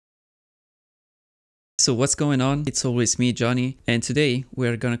So what's going on? It's always me, Johnny, and today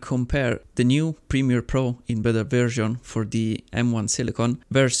we're gonna compare the new Premiere Pro in beta version for the M1 Silicon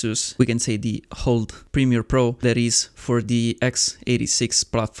versus, we can say, the old Premiere Pro that is for the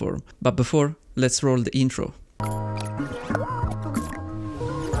x86 platform. But before, let's roll the intro.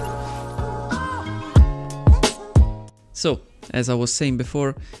 So, as I was saying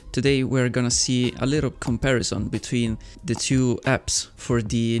before, today we're gonna see a little comparison between the two apps for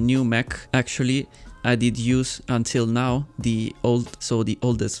the new Mac. Actually, I did use until now the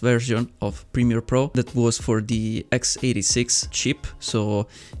oldest version of Premiere Pro that was for the x86 chip, so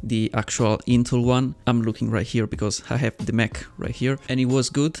the actual Intel one. I'm looking right here because I have the Mac right here, and it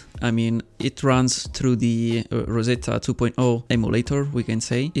was good. I mean, it runs through the Rosetta 2.0 emulator, we can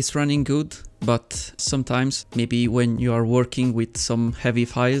say. It's running good, but sometimes maybe when you are working with some heavy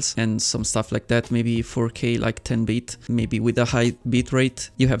files and some stuff like that, maybe 4K like 10-bit, maybe with a high bit rate,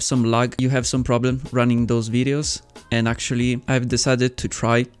 you have some lag, you have some problem running those videos. And actually I've decided to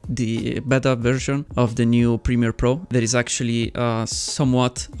try the beta version of the new Premiere Pro that is actually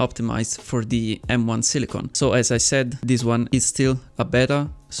somewhat optimized for the M1 Silicon. So as I said, this one is still a beta,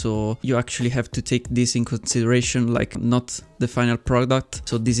 so you actually have to take this in consideration, like not the final product.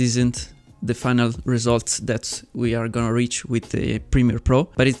 So this isn't the final results that we are gonna reach with the Premiere Pro,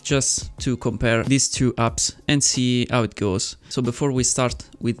 but it's just to compare these two apps and see how it goes. So before we start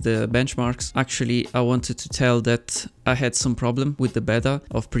with the benchmarks, actually I wanted to tell that I had some problem with the beta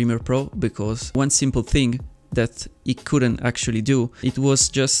of Premiere Pro, because one simple thing that it couldn't actually do, it was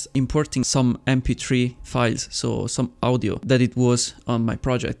just importing some MP3 files, so some audio that it was on my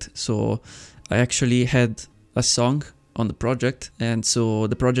project. So I actually had a song on the project, and so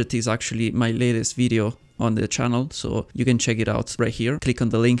the project is actually my latest video on the channel, so you can check it out right here. Click on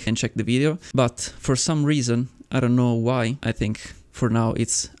the link and check the video. But for some reason, I don't know why, I think for now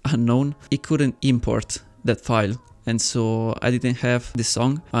it's unknown, it couldn't import that file. And so I didn't have the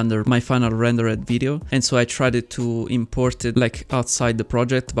song under my final rendered video, and so I tried it to import it like outside the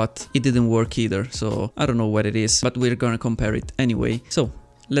project, but it didn't work either. So I don't know what it is, but we're gonna compare it anyway. So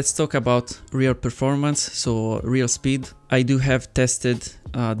let's talk about real performance, so real speed. I do have tested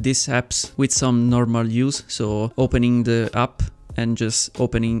these apps with some normal use, so opening the app and just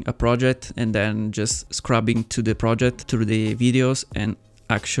opening a project and then just scrubbing to the project through the videos and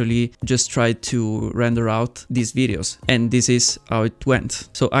actually just try to render out these videos, and this is how it went.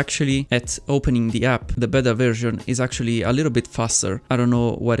 So actually at opening the app, the beta version is actually a little bit faster. I don't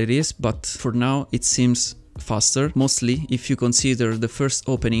know what it is, but for now it seems faster, mostly if you consider the first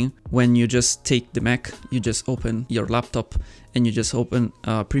opening. When you just take the Mac, you just open your laptop and you just open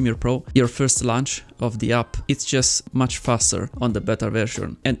Premiere Pro, your first launch of the app, it's just much faster on the beta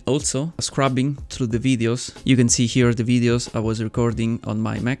version. And also scrubbing through the videos, you can see here the videos I was recording on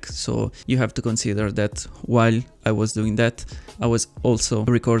my Mac, so you have to consider that while I was doing that, I was also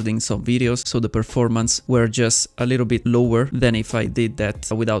recording some videos, so the performance were just a little bit lower than if I did that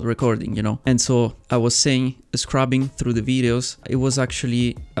without recording, you know. And so I was saying, scrubbing through the videos, it was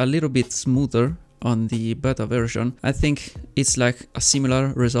actually a little bit smoother on the beta version. I think it's like a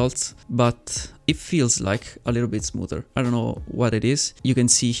similar result, but it feels like a little bit smoother. I don't know what it is. You can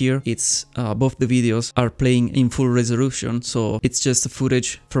see here it's both the videos are playing in full resolution, so it's just the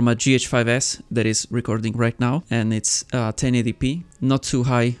footage from a GH5S that is recording right now, and it's 1080p, not too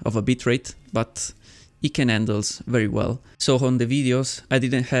high of a bitrate, but it can handle very well. So on the videos, I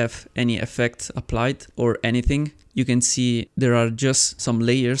didn't have any effect applied or anything. You can see there are just some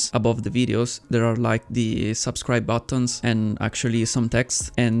layers above the videos. There are like the subscribe buttons and actually some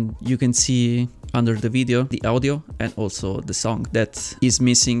text, and you can see under the video the audio and also the song that is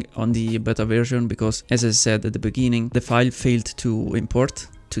missing on the beta version, because as I said at the beginning, the file failed to import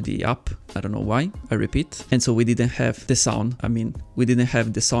to the app. I don't know why, I repeat. And so we didn't have the sound, I mean, we didn't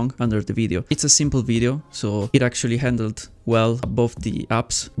have the song under the video. It's a simple video, so it actually handled well both the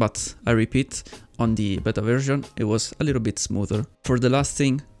apps, but I repeat, on the beta version it was a little bit smoother. For the last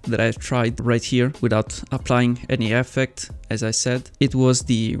thing that I tried right here without applying any effect, as I said, it was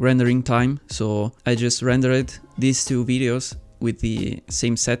the rendering time. So I just rendered these two videos with the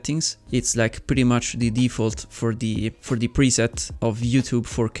same settings. It's like pretty much the default for the preset of YouTube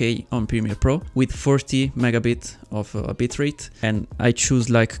 4K on Premiere Pro with 40 megabit of bitrate, and I choose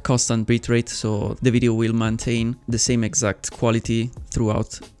like constant bitrate, so the video will maintain the same exact quality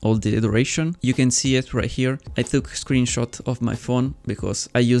throughout all the duration. You can see it right here. I took a screenshot of my phone because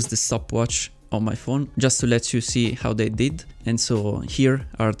I used the stopwatch on my phone just to let you see how they did, and so here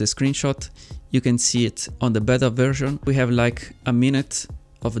are the screenshot. You can see it on the beta version. We have like a minute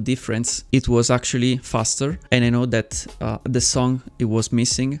of a difference. It was actually faster, and I know that the song it was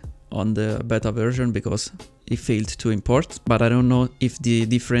missing on the beta version because it failed to import, but I don't know if the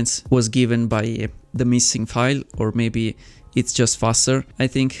difference was given by the missing file or maybe it's just faster. I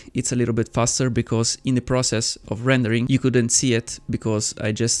think it's a little bit faster because in the process of rendering you couldn't see it because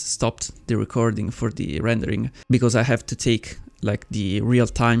I just stopped the recording for the rendering, because I have to take like the real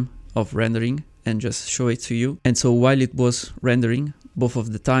time of rendering and just show it to you. And so while it was rendering, both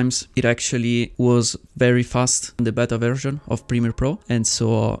of the times it actually was very fast in the beta version of Premiere Pro, and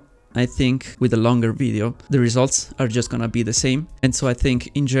so I think with a longer video the results are just gonna be the same. And so I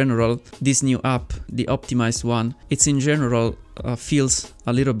think in general this new app, the optimized one, it's in general feels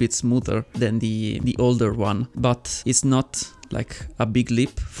a little bit smoother than the older one, but it's not like a big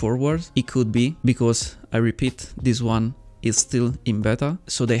leap forward. It could be because, I repeat, this one is still in beta,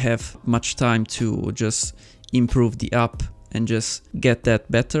 so they have much time to just improve the app and just get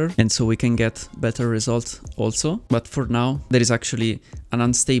that better, and so we can get better results also. But for now there is actually an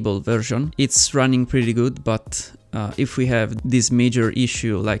unstable version. It's running pretty good, but if we have this major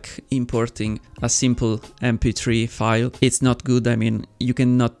issue like importing a simple MP3 file, it's not good. I mean, you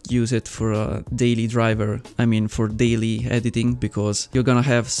cannot use it for a daily driver, I mean for daily editing, because you're gonna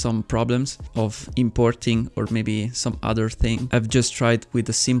have some problems of importing or maybe some other thing. I've just tried with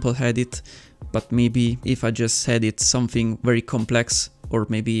a simple edit, but maybe if I just edit something very complex or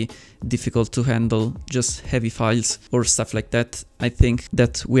maybe difficult to handle, just heavy files or stuff like that, I think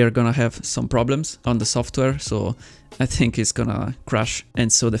that we are gonna have some problems on the software, so I think it's gonna crash.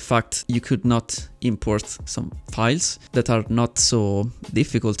 And so the fact you could not import some files that are not so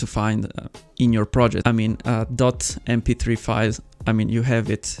difficult to find in your project, I mean .mp3 file, I mean you have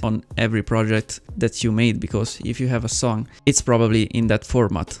it on every project that you made, because if you have a song it's probably in that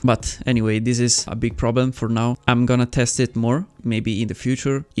format. But anyway, this is a big problem for now. I'm gonna test it more maybe in the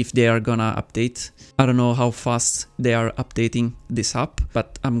future if they are gonna update. I don't know how fast they are updating this app,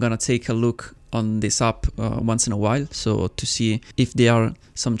 but I'm gonna take a look on this app once in a while, so to see if there are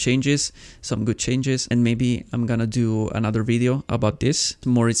some changes, some good changes, and maybe I'm gonna do another video about this,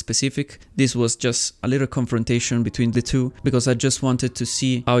 more specific. This was just a little confrontation between the two because I just wanted to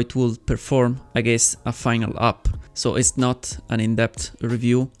see how it will perform against a final app. So it's not an in-depth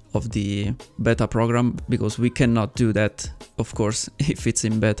review of the beta program, because we cannot do that, of course. If it's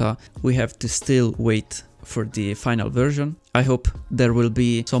in beta, we have to still wait for the final version. I hope there will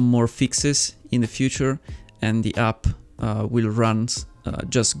be some more fixes in the future and the app will run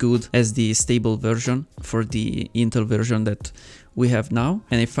just good as the stable version for the Intel version that we have now.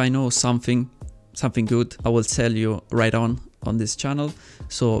 And if I know something good, I will tell you right on this channel,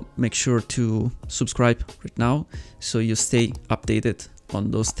 so make sure to subscribe right now so you stay updated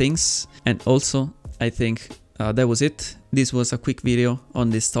on those things. And also I think that was it. This was a quick video on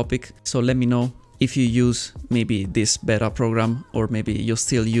this topic, so let me know if you use maybe this beta program or maybe you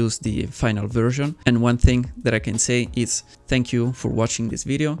still use the final version. And one thing that I can say is thank you for watching this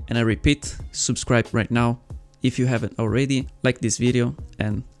video, and I repeat, subscribe right now if you haven't already, like this video,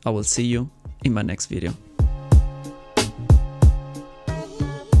 and I will see you in my next video.